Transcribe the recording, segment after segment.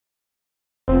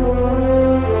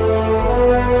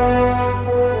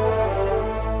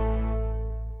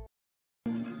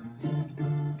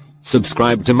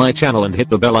Subscribe to my channel and hit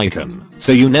the bell icon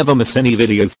so you never miss any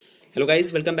video. Hello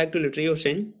guys, welcome back to Literary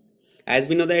Ocean. As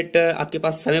we know that आपके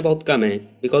पास समय बहुत कम है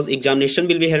because examination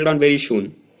will be held on very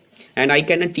soon and I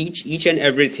cannot teach each and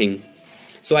everything.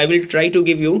 So I will try to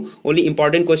give you only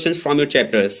important questions from your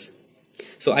chapters.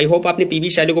 So I hope आपने PB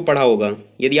Shelley को पढ़ा होगा.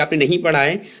 यदि आपने नहीं पढ़ा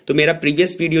है तो मेरा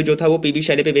प्रीवियस वीडियो जो था वो पीबी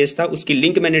शैले पे बेस्ड था, उसकी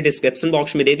लिंक मैंने डिस्क्रिप्शन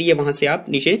बॉक्स में दे दी है, वहां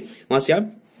से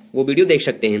आप वो वीडियो देख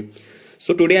सकते हैं.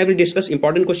 So today I will discuss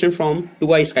important question from To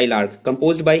A Skylark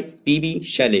composed by P.B.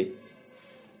 Shelley.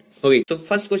 Okay, so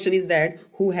first question is that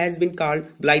who has been called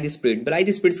blithe spirit?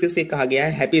 Blithe spirits से कहा गया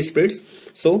है happy spirits.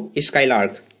 So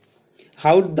Skylark.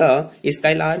 How the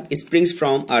Skylark springs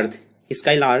from earth?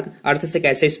 Skylark अर्थ से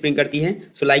कैसे spring करती है?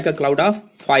 So like a cloud of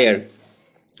fire.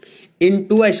 In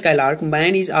To A Skylark,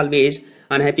 man is always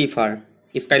unhappy for.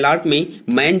 Skylark में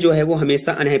man जो है वो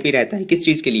हमेशा अनहैप्पी रहता है. किस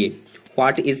चीज के लिए?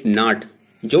 What is not,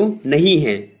 जो नहीं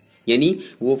है, यानी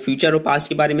वो फ्यूचर और पास्ट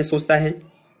के बारे में सोचता है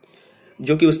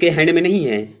जो कि उसके हैंड में नहीं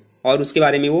है और उसके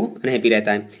बारे में वो अनहैप्पी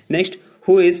रहता है. Next,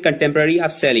 who is contemporary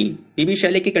of शैली? पीबी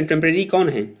शैले के कंटेम्पररी कौन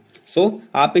है?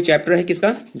 आप पे चैप्टर है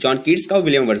किसका? जॉन कीट्स का और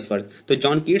विलियम वर्ड्सवर्थ. तो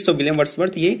जॉन कीट्स और विलियम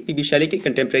वर्ड्सवर्थ ये पीबी शैले के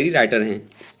कंटेम्पररी राइटर हैं.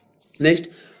 Next,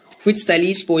 which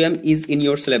Shelley's poem is in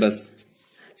your syllabus?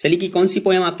 शैली की कौन सी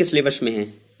पोएम आपके सिलेबस में है?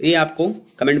 ये आपको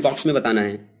कमेंट बॉक्स में बताना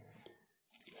है.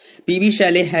 PB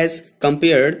Shelley has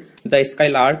compared the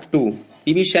skylark to.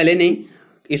 PB Shelley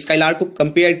ने स्काईलार्क को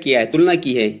कंपेयर किया है, तुलना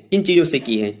की है. किन चीजों से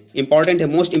की है? इंपॉर्टेंट है,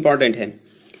 मोस्ट इंपॉर्टेंट है.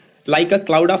 Like a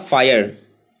cloud of fire,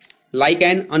 like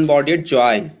an अनबॉर्डेड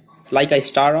Joy, like a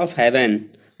star of haven,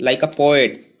 like a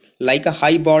poet, like a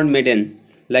high born maiden,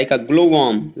 like a glow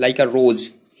warm, like अ रोज.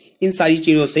 इन सारी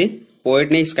चीजों से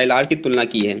पोएट ने स्काईलार्क की तुलना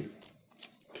की है.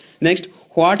 नेक्स्ट,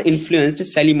 व्हाट इन्फ्लुएंस्ड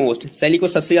शैली most? शैली को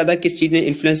सबसे ज्यादा किस चीज ने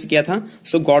इन्फ्लुएंस किया था?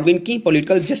 गॉडविन की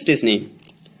पॉलिटिकल जस्टिस ने.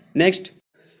 Next,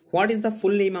 what is the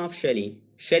full name of शैली?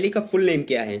 शैली का फुल नेम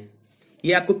क्या है?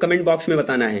 ये आपको कमेंट बॉक्स में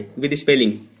बताना है with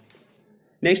spelling.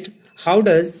 Next, how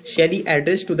does शैली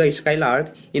address to the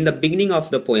skylark in the beginning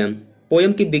of the poem?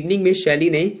 Poem की बिगिनिंग में शैली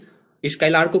ने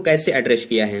स्काईलार्क को कैसे एड्रेस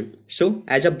किया है?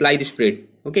 As a blithe spirit.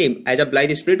 Okay, as a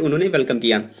blithe spirit उन्होंने वेलकम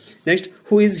किया. Next,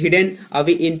 who is hidden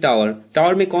away in tower?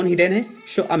 Tower में कौन हिडन है?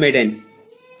 अ maiden.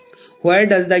 Where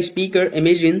does the speaker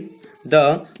imagine the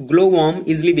glow worm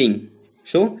is living?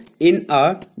 In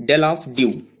a del of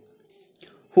due.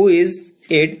 Who is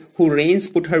it who rains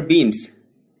put her beams?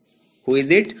 Who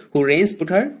is it who rains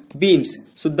put her beams?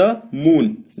 The moon.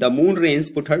 The moon rains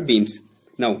put her beams.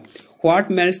 Now,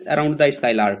 what melts around the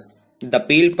skylark? The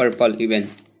pale purple even.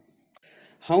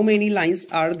 How many lines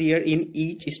are there in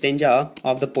each stanza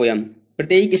of the poem?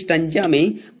 प्रत्येक stanza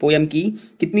में poem की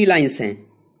कितनी lines हैं?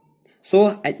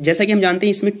 जैसा कि हम जानते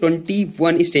हैं इसमें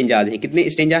 21 स्टेंजाज हैं. कितने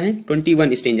स्टेंजा हैं?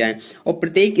 21 स्टेंजा हैं और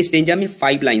प्रत्येक स्टेंजा में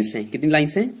 5 लाइंस हैं. कितनी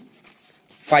लाइंस हैं?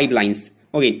 5 lines.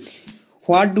 Okay,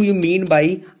 what do you mean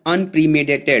by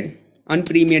अनप्रीमेडिटेड?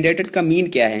 अनप्रीमेडिटेड का मीन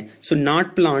क्या है?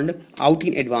 Not planned out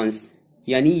in advance,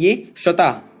 यानी ये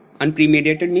स्वतः.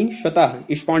 अनप्रीमेडिटेड मीन स्वतः,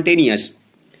 spontaneous.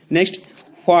 Next,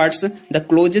 what's the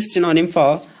closest synonym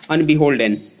for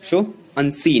अनबिहोल्डन?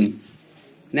 Unseen.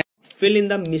 Fill in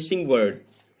the missing word.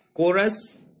 Coarse,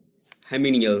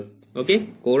 हेमिनियल. Okay,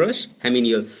 coarse,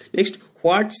 हेमिनियल. Next,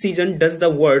 what season does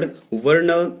the word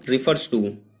वर्नल refers to?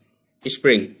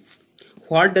 Spring.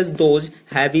 What does those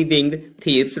heavy winged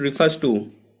thieves refers to?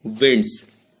 Winds.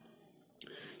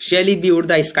 Shelley viewed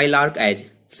the skylark as.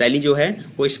 Shelley जो है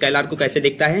वो skylark को कैसे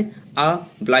देखता है? A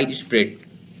blithe spirit.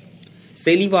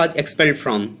 Shelley was expelled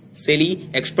from. Shelley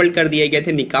expelled कर दिए गए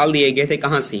थे, निकाल दिए गए थे.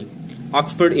 कहां से?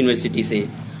 ऑक्सफोर्ड यूनिवर्सिटी से.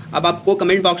 अब आपको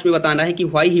कमेंट बॉक्स में बताना है कि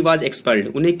why he was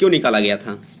expelled, उन्हें क्यों निकाला गया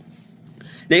था.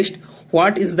 Next,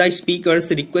 what is the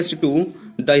speaker's request to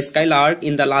the skylark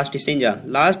in the last stanza?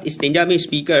 Last stanza में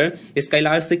स्पीकर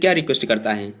स्काईलार्क से क्या रिक्वेस्ट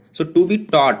करता है? टू बी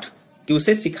टॉट, कि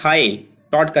उसे सिखाए,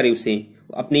 टॉट करे उसे,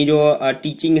 अपनी जो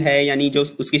टीचिंग है यानी जो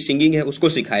उसकी सिंगिंग है उसको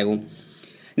सिखाए वो.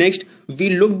 Next, we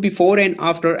look before and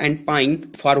after and pine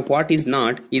for what is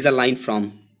not is a line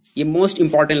from. ये मोस्ट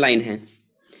इंपॉर्टेंट लाइन है.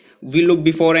 We look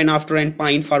before and after and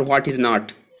pine for what is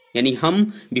not, यानी हम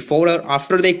before और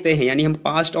after देखते हैं, यानी हम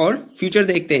past और फ्यूचर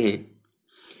देखते हैं,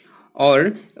 और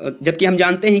जबकि हम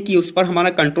जानते हैं कि उस पर हमारा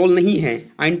कंट्रोल नहीं है.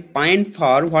 And pine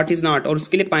for what is not, और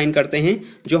उसके लिए पाइन करते हैं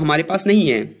जो हमारे पास नहीं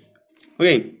है.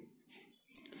 Okay,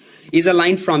 is a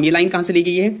line from. ये लाइन कहां से ली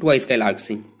गई है? टू आ स्काईलार्क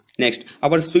से. Next,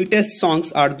 our sweetest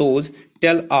songs are those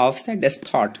tell of saddest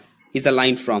thought. Is a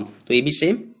line from. तो ये भी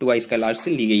सेम टू आ स्काईलार्क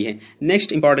से ली गई है.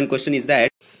 Next important question is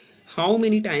that how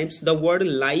many times the word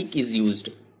like is used?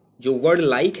 जो word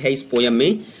like है इस poem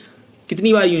में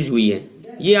कितनी बार यूज हुई है?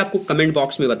 ये आपको कमेंट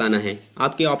बॉक्स में बताना है.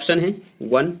 आपके ऑप्शन है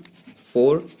 1,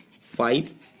 4, 5,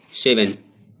 7.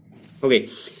 Okay,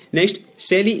 next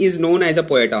Shelley is known as a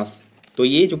poet of, तो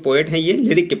ये जो पोएट है ये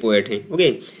लिरिक के पोएट हैं.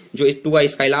 ओके, जो टू अ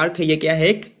स्काईलार्क है ये क्या है,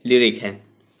 एक लिरिक है.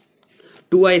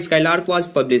 To a skylark was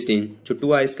published in, जो टू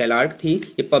अ स्काईलार्क थी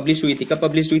ये पब्लिश हुई थी, कब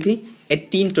पब्लिश हुई थी,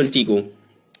 1820 को.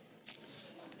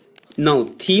 Now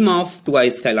theme of to a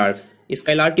skylark,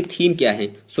 skylark की थीम क्या है,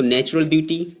 so natural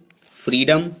beauty,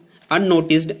 freedom,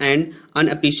 unnoticed and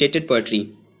अनअप्रिशिएटेड poetry.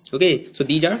 Okay, so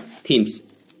these are themes.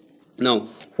 Now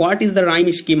what is the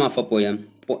rhyme scheme of a poem,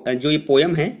 जो ये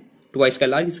पोएम है to a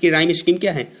skylark, इसकी rhyme scheme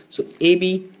क्या है, सो A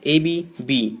B A B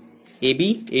B, A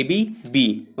B A B B.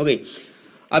 Okay,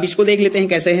 अब इसको देख लेते हैं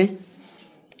कैसे है.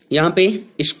 यहां पे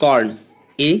स्कॉर्न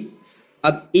ए,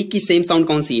 अब ए की सेम साउंड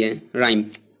कौन सी है, राइम,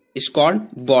 स्कॉर्न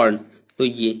बॉर्न, तो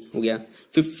ये हो गया.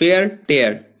 फिर फेयर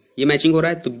टेयर, ये मैचिंग हो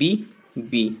रहा है तो बी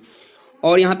बी,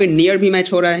 और यहां पे नियर भी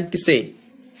मैच हो रहा है किससे,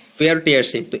 फेयर टेयर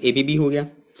से, तो ए बी बी हो गया.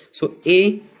 सो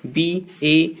A B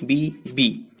B.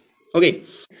 Okay,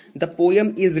 the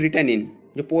poem is written in,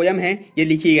 जो पोयम है ये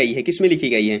लिखी गई है, किसमें लिखी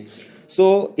गई है,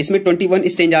 सो इसमें 21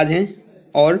 स्टेंजाज हैं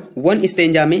और 1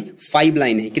 स्टेंजा में 5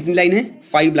 लाइन है. कितनी लाइन है,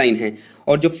 5 लाइन है.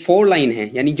 और जो 4 लाइन है,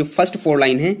 यानी जो फर्स्ट 4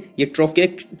 लाइन है ये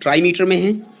ट्राईमीटर में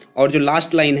है, और जो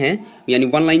लास्ट लाइन है यानी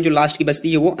 1 लाइन जो लास्ट की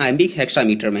बचती है वो आयम्बिक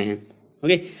हेक्सामीटर में है.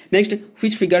 Okay, next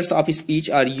which figures of speech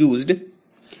are used,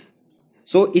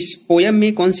 सो इस पोयम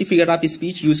में कौन सी फिगर ऑफ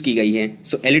स्पीच यूज की गई है,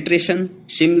 सो alliteration,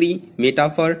 Simli,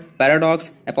 metaphor, paradox,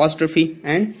 apostrophe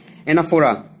and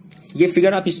anaphora, ये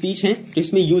फिगर ऑफ स्पीच हैं जो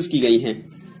इसमें यूज की गई हैं.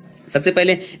 सबसे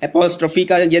पहले एपोस्ट्रोफी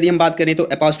का यदि हम बात करें तो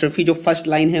एपोस्ट्रोफी जो फर्स्ट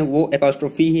लाइन है वो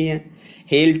एपोस्ट्रोफी ही है,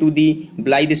 hello to the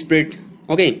blithe spirit.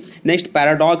 Okay, next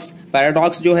paradox,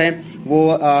 paradox जो है वो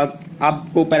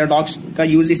आपको पैराडॉक्स का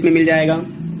यूज इसमें मिल जाएगा,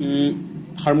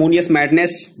 harmonious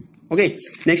madness. Okay,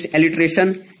 next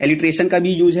alliteration, alliteration का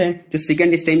भी यूज है, जो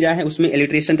सेकंड स्टेंजा है उसमें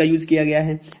एलिट्रेशन का यूज किया गया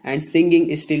है. And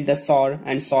singing still the sorry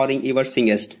and soaring ever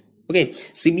सिंगेस्ट. Okay,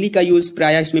 Simli का यूज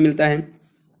प्राय इसमें मिलता है,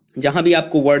 जहां भी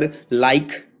आपको वर्ड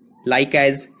लाइक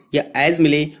एज या एज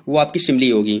मिले वो आपकी सिमली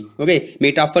होगी. ओके,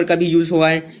 मेटाफर का भी यूज हुआ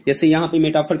है, जैसे यहां पे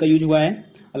मेटाफर का यूज हुआ है,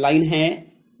 लाइन है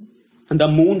the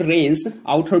moon rains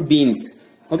out her beams.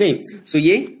 Okay, सो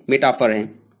ये मेटाफर है.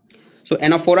 सो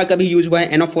एनाफोरा का भी यूज हुआ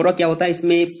है. एनाफोरा क्या होता है,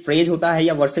 इसमें फ्रेज होता है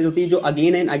या वर्सेज होती है जो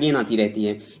अगेन एंड अगेन आती रहती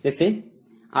है, जैसे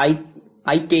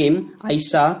आई केम, आई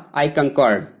सा, आई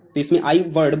कंकर्ड, तो इसमें आई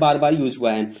वर्ड बार बार यूज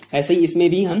हुआ है. ऐसे ही इसमें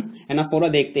भी हम एनाफोरा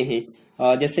देखते हैं,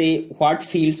 जैसे व्हाट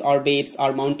फील्ड्स और वेव्स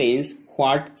और mountains,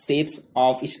 what shapes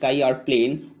of sky और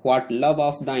प्लेन, व्हाट लव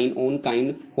ऑफ दाइन own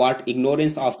kind, what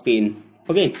ignorance of pen.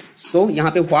 Okay, सो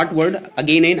यहाँ पे what word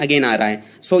again and again आ रहा है,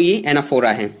 सो ये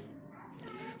एनाफोरा है.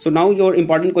 So now your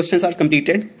important questions are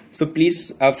completed. So please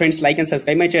friends like and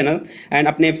subscribe my channel and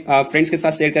अपने friends के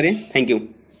साथ share करें. Thank you.